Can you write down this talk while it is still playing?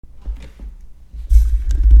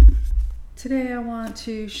Today I want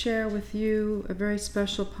to share with you a very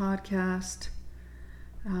special podcast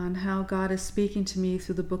on how God is speaking to me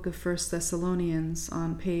through the book of 1 Thessalonians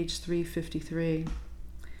on page 353.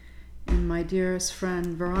 In my dearest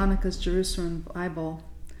friend Veronica's Jerusalem Bible,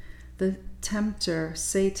 the tempter,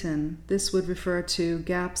 Satan, this would refer to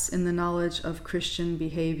gaps in the knowledge of Christian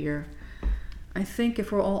behavior. I think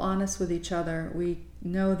if we're all honest with each other, we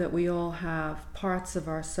know that we all have parts of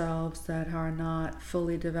ourselves that are not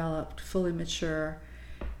fully developed, fully mature,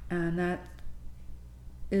 and that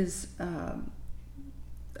is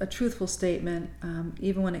a truthful statement,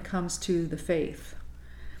 even when it comes to the faith.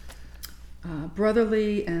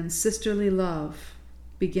 Brotherly and sisterly love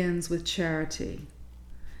begins with charity.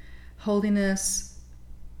 Holiness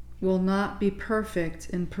will not be perfect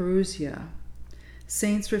in Perusia.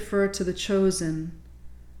 Saints refer to the chosen,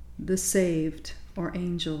 the saved, or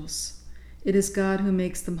angels. It is God who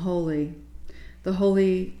makes them holy. The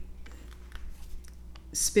Holy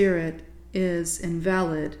Spirit is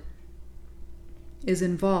involved,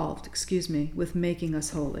 with making us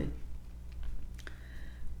holy.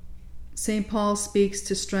 St. Paul speaks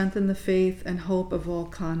to strengthen the faith and hope of all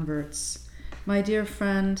converts. My dear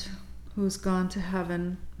friend who's gone to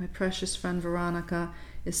heaven, my precious friend Veronica,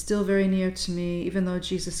 is still very near to me, even though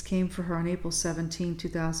Jesus came for her on April 17,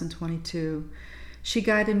 2022. She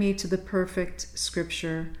guided me to the perfect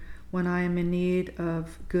scripture when I am in need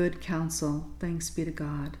of good counsel. Thanks be to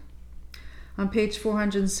God. On page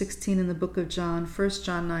 416 in the book of John, 1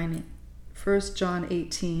 John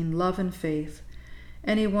 18, love and faith.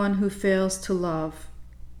 Anyone who fails to love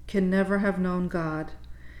can never have known God.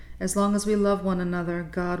 As long as we love one another,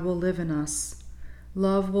 God will live in us.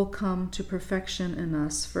 Love will come to perfection in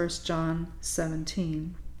us, 1 John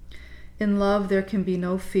 17. In love there can be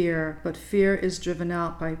no fear, but fear is driven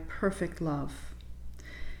out by perfect love.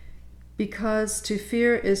 Because to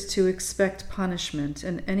fear is to expect punishment,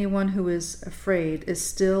 and anyone who is afraid is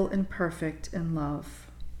still imperfect in love.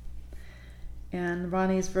 And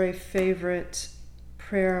Ronnie's very favorite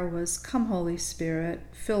prayer was, "Come, Holy Spirit,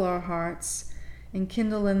 fill our hearts, and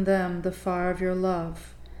kindle in them the fire of your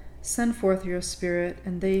love. Send forth your Spirit,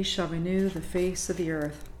 and they shall renew the face of the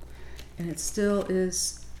earth." And it still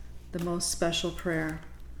is the most special prayer.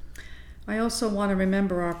 I also want to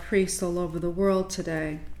remember our priests all over the world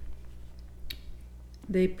today.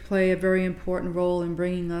 They play a very important role in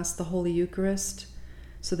bringing us the Holy Eucharist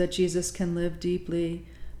so that Jesus can live deeply,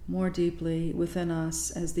 more deeply within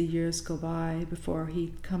us as the years go by before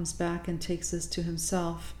he comes back and takes us to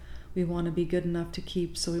himself. We want to be good enough to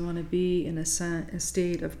keep, so we want to be in a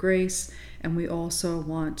state of grace, and we also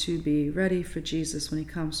want to be ready for Jesus when he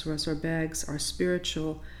comes to us. Our bags, our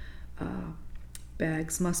spiritual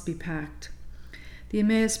bags must be packed. The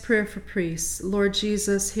Emmaus Prayer for Priests. Lord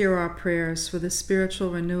Jesus, hear our prayers for the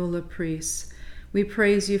spiritual renewal of priests. We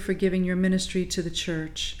praise you for giving your ministry to the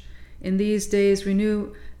Church. In these days,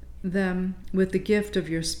 renew them with the gift of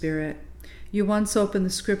your Spirit. You once opened the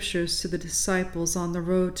Scriptures to the disciples on the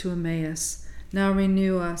road to Emmaus. Now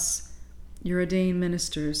renew us, your ordained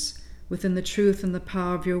ministers, within the truth and the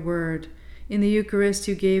power of your word. In the Eucharist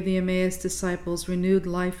you gave the Emmaus disciples renewed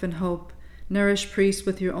life and hope. Nourish priests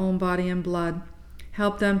with your own body and blood.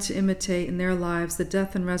 Help them to imitate in their lives the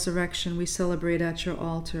death and resurrection we celebrate at your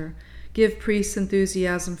altar. Give priests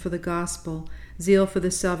enthusiasm for the gospel, zeal for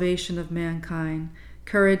the salvation of mankind,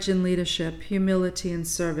 courage in leadership, humility in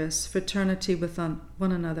service, fraternity with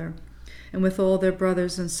one another, and with all their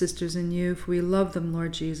brothers and sisters in you, for we love them,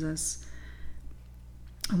 Lord Jesus.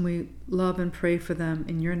 And we love and pray for them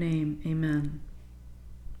in your name. Amen.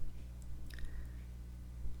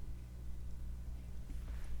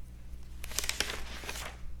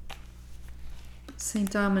 Saint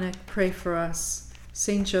Dominic, pray for us.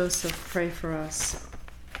 Saint Joseph, pray for us.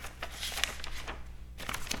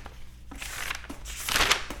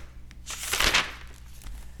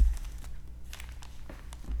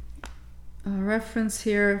 A reference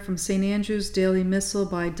here from St. Andrew's Daily Missal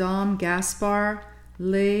by Dom Gaspar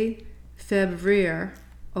Le Febvre,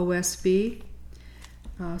 OSB.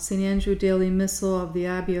 St. Andrew Daily Missal of the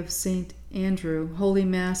Abbey of St. Andrew, Holy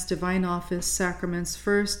Mass, Divine Office, Sacraments,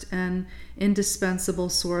 first and indispensable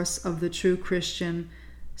source of the true Christian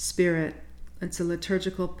spirit. It's a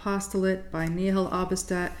liturgical apostolate by Nihil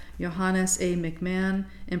Obistat Johannes A. McMahon,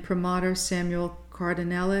 Imprimatur Samuel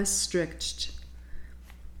Cardinalis Strict.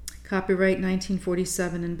 Copyright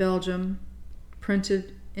 1947 in Belgium.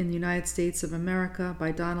 Printed in the United States of America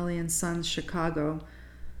by Donnelly and Sons, Chicago.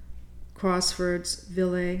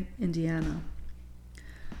 Crossfordsville, Indiana.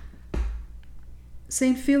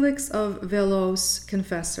 St. Felix of Velos,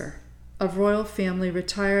 confessor, of royal family,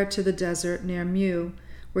 retired to the desert near Meaux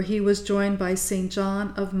where he was joined by St.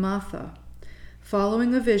 John of Matha.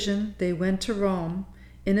 Following a vision, they went to Rome.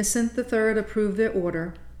 Innocent III approved their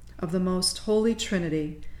order of the Most Holy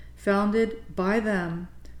Trinity, founded by them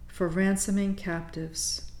for ransoming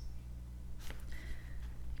captives.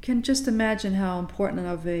 You can just imagine how important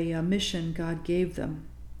of a mission God gave them.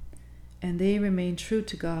 And they remained true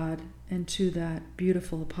to God and to that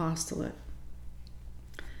beautiful apostolate.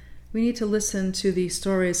 We need to listen to the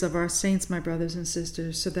stories of our saints, my brothers and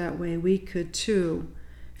sisters, so that way we could too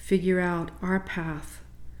figure out our path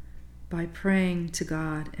by praying to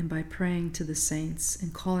God and by praying to the saints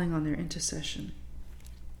and calling on their intercession.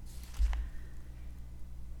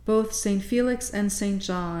 Both St. Felix and St.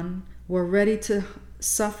 John were ready to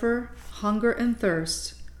suffer hunger and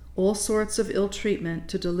thirst, all sorts of ill treatment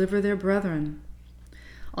to deliver their brethren.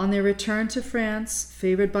 On their return to France,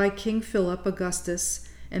 favored by King Philip Augustus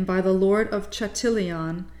and by the Lord of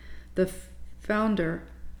Chatillon, the founder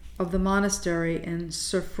of the monastery in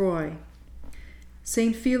Cerfroy,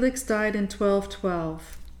 St. Felix died in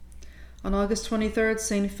 1212. On August 23rd,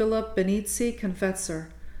 St. Philip Benizzi,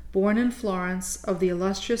 confessor, born in Florence of the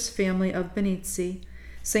illustrious family of Benizzi,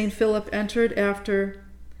 St. Philip entered after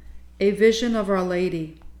a vision of Our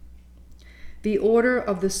Lady. The order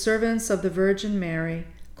of the Servants of the Virgin Mary,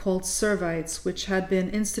 called Servites, which had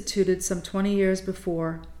been instituted some 20 years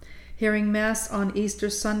before. Hearing Mass on Easter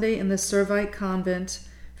Sunday in the Servite convent,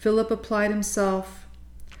 Philip applied himself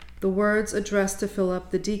the words addressed to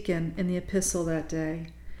Philip the deacon in the epistle that day.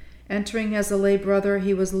 Entering as a lay brother,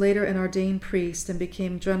 he was later an ordained priest and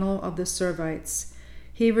became general of the Servites.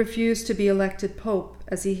 He refused to be elected pope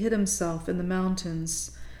as he hid himself in the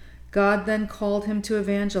mountains. God then called him to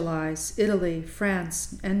evangelize Italy,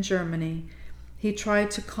 France, and Germany. He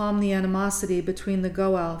tried to calm the animosity between the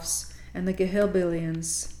Goalfs and the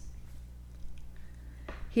Gehilbelians.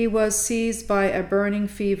 He was seized by a burning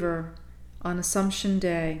fever on Assumption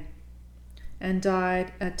Day and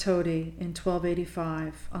died at Todi in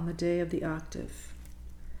 1285 on the day of the octave.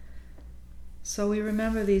 So we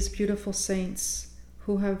remember these beautiful saints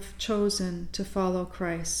who have chosen to follow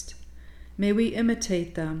Christ. May we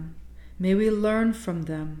imitate them. May we learn from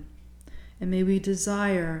them. And may we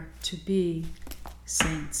desire to be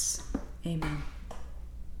saints. Amen.